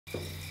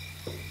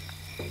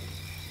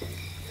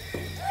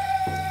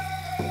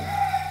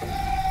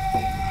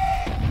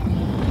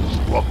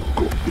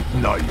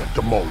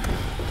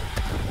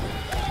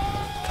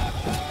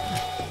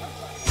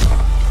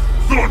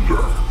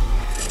Thunder!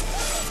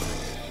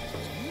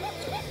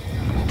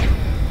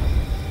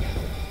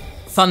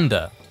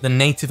 Thunder, the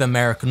Native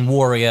American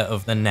warrior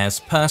of the Nez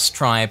Perce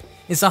tribe,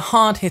 is a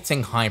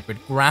hard-hitting hybrid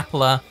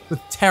grappler with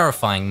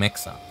terrifying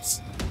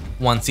mix-ups.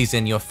 Once he's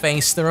in your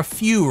face, there are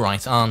few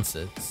right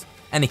answers,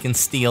 and he can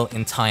steal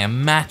entire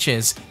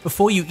matches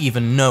before you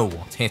even know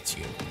what hit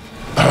you.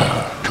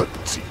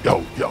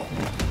 Yo.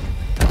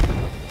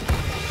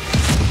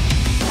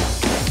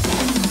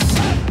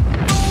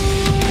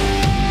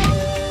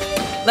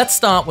 Let's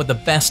start with the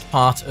best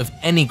part of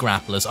any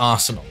grappler's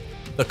arsenal,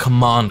 the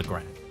command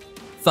grab.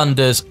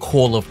 Thunder's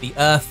Call of the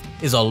Earth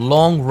is a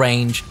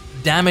long-range,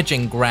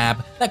 damaging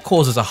grab that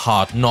causes a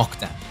hard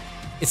knockdown.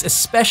 It's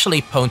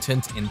especially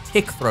potent in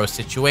tick throw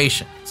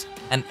situations,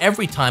 and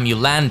every time you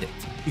land it,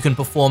 you can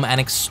perform an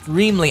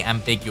extremely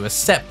ambiguous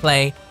set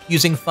play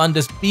using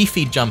Thunder's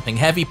beefy jumping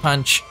heavy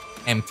punch,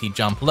 empty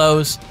jump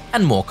lows,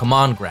 and more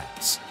command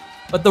grabs.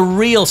 But the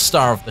real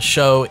star of the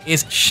show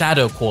is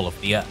Shadow Call of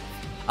the Earth,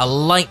 a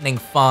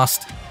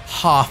lightning-fast,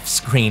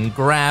 half-screen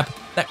grab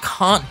that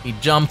can't be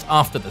jumped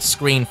after the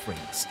screen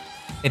freeze.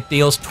 It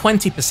deals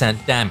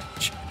 20%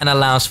 damage and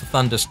allows for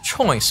Thunder's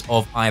choice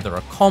of either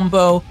a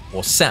combo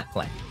or set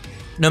play.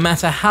 No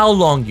matter how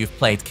long you've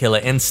played Killer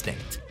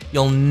Instinct,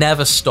 you'll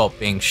never stop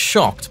being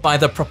shocked by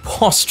the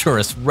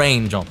preposterous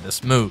range on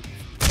this move.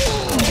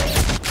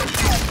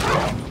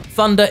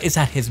 Thunder is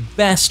at his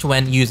best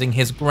when using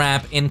his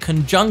grab in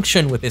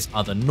conjunction with his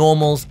other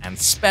normals and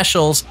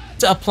specials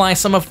to apply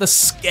some of the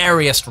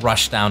scariest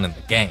rushdown in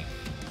the game.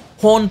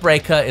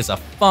 Hornbreaker is a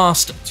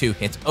fast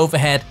 2-hit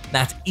overhead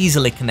that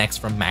easily connects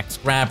from max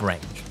grab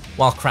range,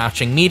 while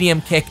crouching medium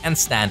kick and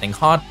standing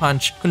hard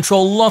punch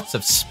control lots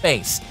of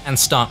space and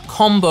start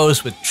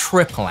combos with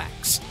triple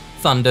axe,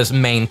 Thunder's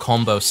main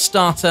combo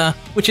starter,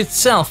 which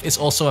itself is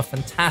also a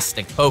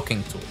fantastic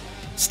poking tool.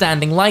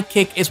 Standing light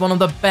kick is one of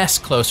the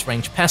best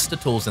close-range pester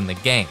tools in the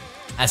game,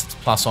 as it's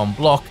plus on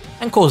block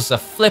and causes a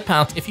flip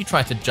out if you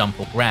try to jump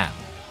or grab.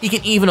 He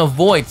can even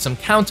avoid some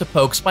counter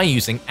pokes by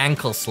using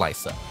Ankle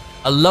Slicer,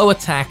 a low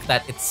attack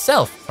that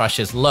itself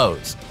crushes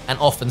lows and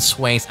often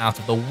sways out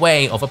of the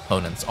way of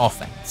opponents'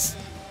 offense.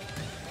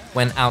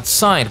 When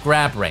outside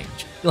grab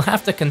range, you'll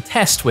have to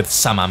contest with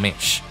Salami,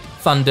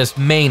 Thunder's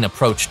main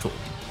approach tool.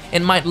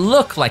 It might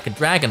look like a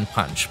Dragon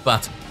Punch,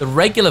 but the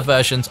regular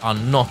versions are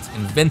not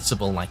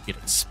invincible like you'd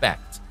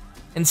expect.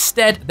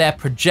 Instead, they're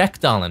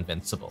projectile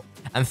invincible,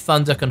 and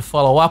Thunder can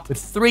follow up with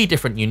 3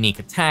 different unique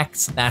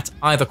attacks that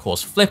either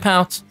cause flip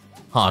out,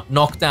 hard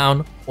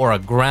knockdown, or a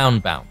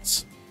ground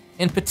bounce.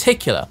 In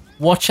particular,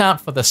 watch out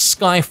for the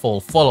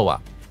Skyfall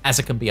follow-up, as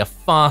it can be a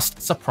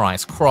fast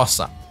surprise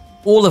crosser.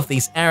 All of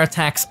these air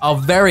attacks are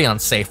very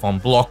unsafe on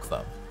block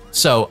though,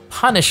 so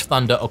punish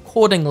Thunder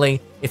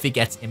accordingly if he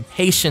gets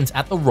impatient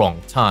at the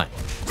wrong time.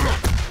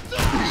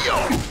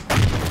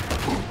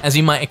 As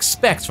you might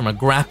expect from a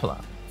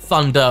grappler,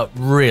 Thunder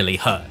really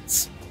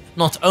hurts.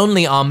 Not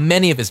only are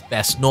many of his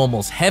best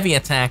normals heavy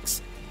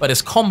attacks, but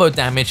his combo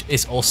damage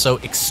is also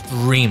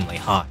extremely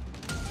high.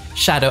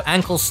 Shadow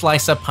Ankle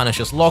Slicer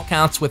punishes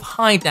lockouts with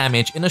high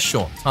damage in a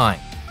short time,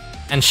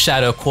 and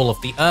Shadow Call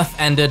of the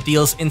Earthender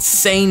deals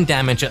insane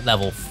damage at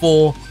level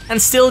 4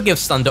 and still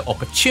gives Thunder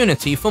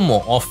opportunity for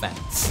more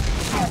offense.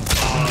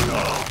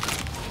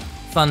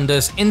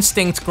 Thunder's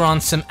Instinct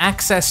grants him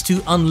access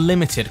to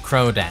unlimited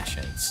crow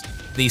dashes.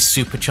 These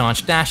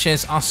supercharged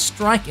dashes are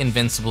strike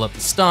invincible at the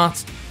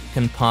start,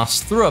 can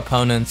pass through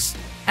opponents,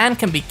 and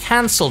can be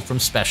cancelled from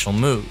special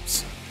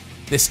moves.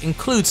 This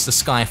includes the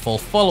Skyfall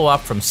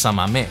follow-up from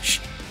Salami,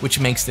 which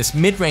makes this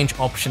mid-range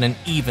option an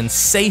even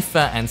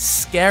safer and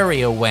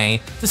scarier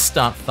way to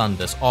start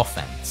Thunder's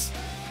offense.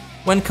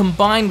 When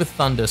combined with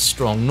Thunder's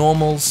strong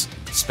normals,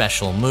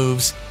 special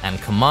moves,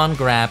 and command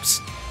grabs,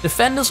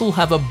 defenders will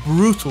have a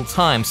brutal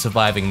time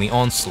surviving the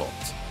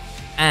onslaught.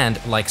 And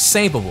like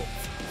Saberwolf,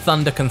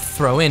 Thunder can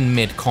throw in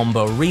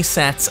mid-combo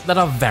resets that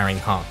are very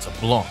hard to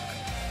block.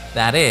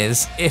 That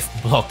is, if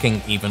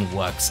blocking even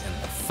works in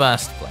the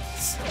first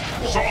place.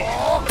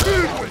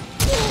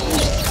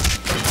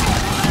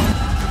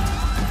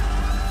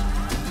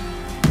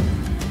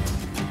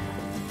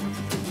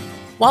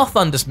 While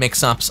Thunder's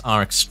mix-ups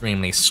are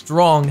extremely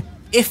strong,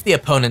 if the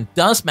opponent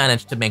does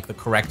manage to make the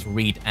correct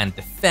read and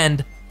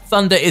defend,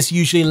 Thunder is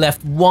usually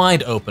left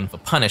wide open for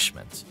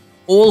punishment.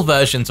 All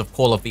versions of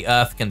Call of the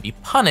Earth can be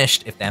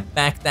punished if they're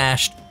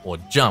backdashed or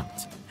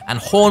jumped, and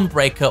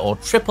Hornbreaker or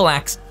Triple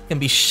Axe can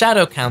be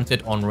shadow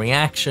counted on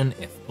reaction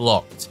if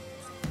blocked.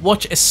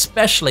 Watch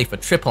especially for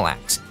Triple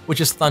Axe,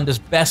 which is Thunder's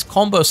best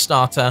combo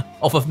starter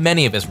off of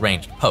many of his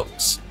ranged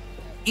pokes.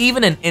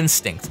 Even in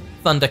Instinct,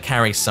 Thunder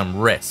carries some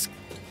risk.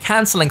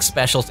 Cancelling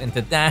specials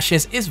into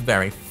dashes is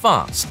very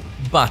fast,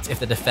 but if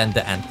the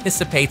defender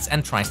anticipates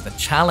and tries to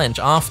challenge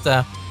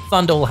after,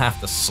 Thunder will have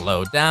to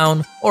slow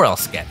down or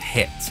else get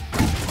hit.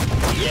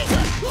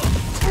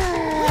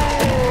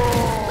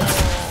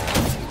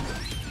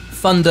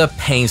 Thunder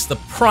pays the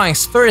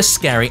price for his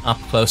scary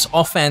up-close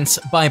offense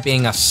by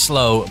being a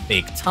slow,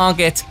 big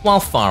target while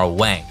far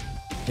away.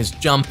 His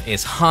jump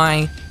is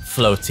high,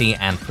 floaty,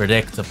 and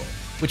predictable,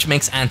 which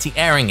makes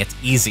anti-airing it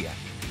easier,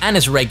 and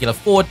his regular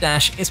forward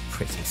dash is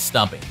pretty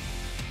stubby.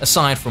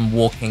 Aside from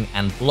walking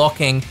and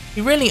blocking,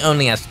 he really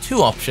only has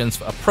two options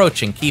for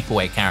approaching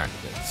keep-away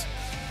characters.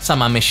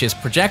 Salamish's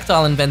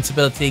projectile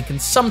invincibility can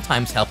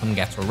sometimes help him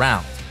get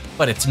around,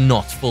 but it's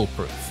not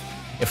foolproof.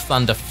 If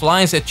Thunder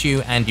flies at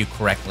you and you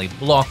correctly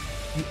block,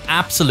 you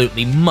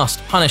absolutely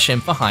must punish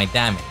him for high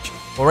damage,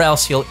 or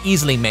else he'll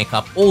easily make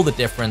up all the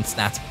difference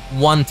that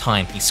one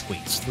time he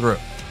squeezed through.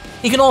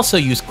 He can also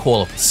use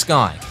Call of the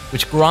Sky,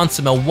 which grants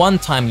him a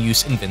one-time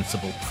use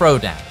invincible pro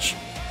dash.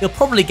 He'll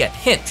probably get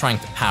hit trying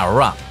to power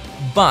up,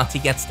 but he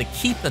gets to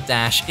keep the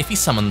dash if he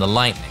summoned the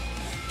lightning.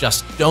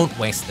 Just don't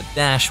waste the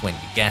dash when you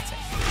get it.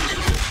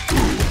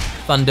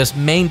 Thunder's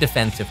main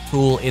defensive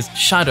tool is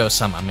Shadow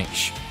Salami,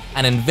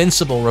 an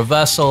invincible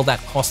reversal that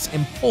costs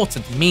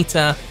important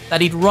meter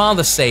that he'd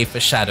rather save for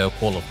Shadow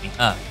Call of the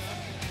Earth.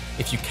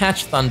 If you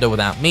catch Thunder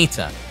without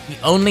meter, he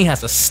only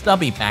has a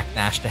stubby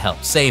backdash to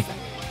help save him.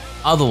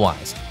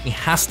 Otherwise, he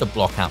has to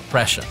block out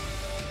pressure.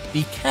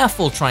 Be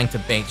careful trying to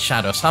bait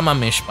Shadow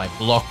Salami by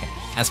blocking,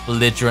 as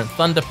belligerent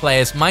Thunder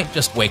players might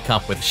just wake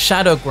up with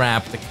Shadow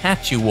Grab to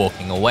catch you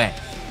walking away.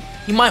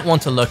 You might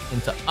want to look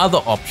into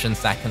other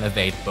options that can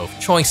evade both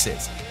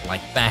choices,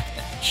 like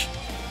backdash.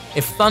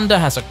 If Thunder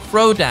has a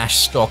Crow Dash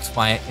stalked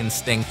via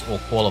Instinct or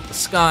Call of the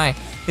Sky,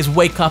 his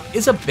wake up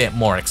is a bit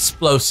more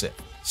explosive,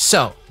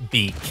 so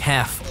be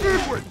careful.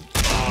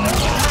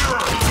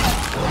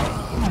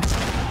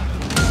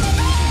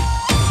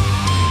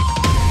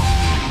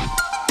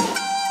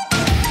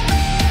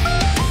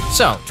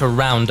 So, to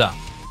round up,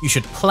 you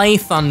should play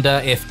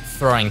Thunder if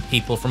throwing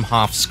people from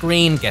half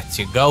screen gets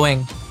you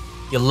going,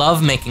 you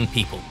love making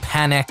people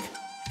panic,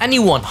 and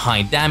you want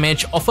high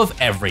damage off of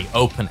every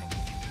opening.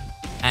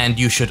 And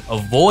you should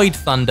avoid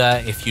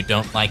Thunder if you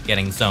don't like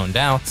getting zoned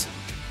out,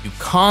 you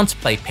can't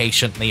play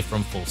patiently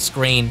from full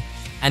screen,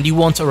 and you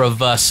want a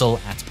reversal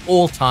at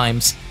all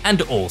times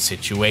and all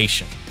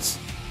situations.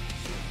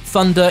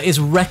 Thunder is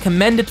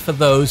recommended for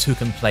those who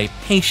can play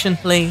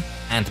patiently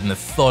and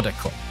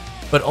methodically,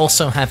 but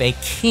also have a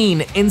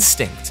keen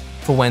instinct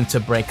for when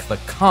to break the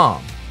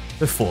calm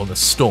before the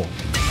storm.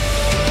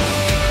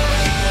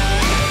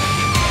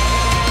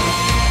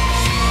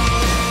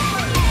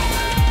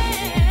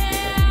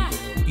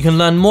 You can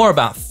learn more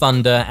about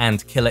Thunder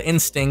and Killer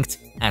Instinct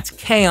at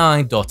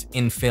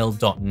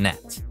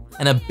ki.infil.net.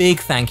 And a big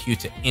thank you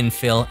to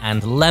Infil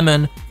and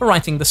Lemon for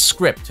writing the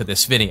script to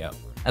this video,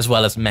 as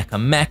well as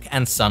Mecha Mech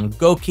and Sun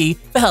Goki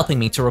for helping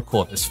me to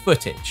record this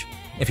footage.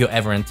 If you're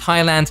ever in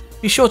Thailand,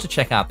 be sure to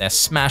check out their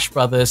Smash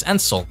Brothers and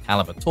Soul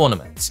Calibur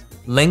tournaments.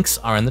 Links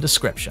are in the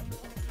description.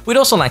 We'd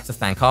also like to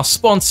thank our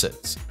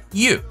sponsors,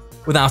 you.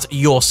 Without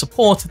your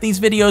support, these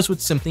videos would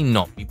simply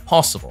not be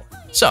possible.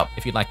 So,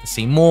 if you'd like to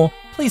see more,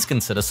 please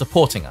consider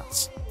supporting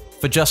us.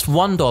 For just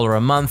 $1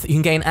 a month, you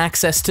can gain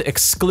access to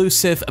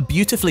exclusive,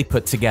 beautifully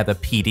put together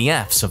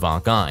PDFs of our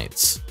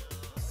guides.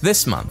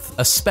 This month,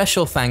 a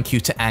special thank you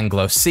to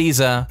Anglo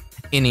Caesar,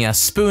 Inia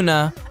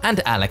Spooner,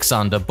 and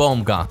Alexander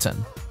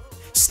Baumgarten.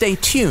 Stay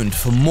tuned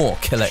for more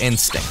Killer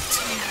Instinct.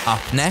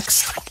 Up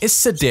next is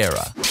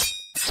Sadira.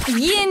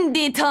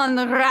 Yindi ton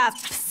rap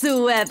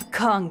sueb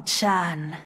kong chan.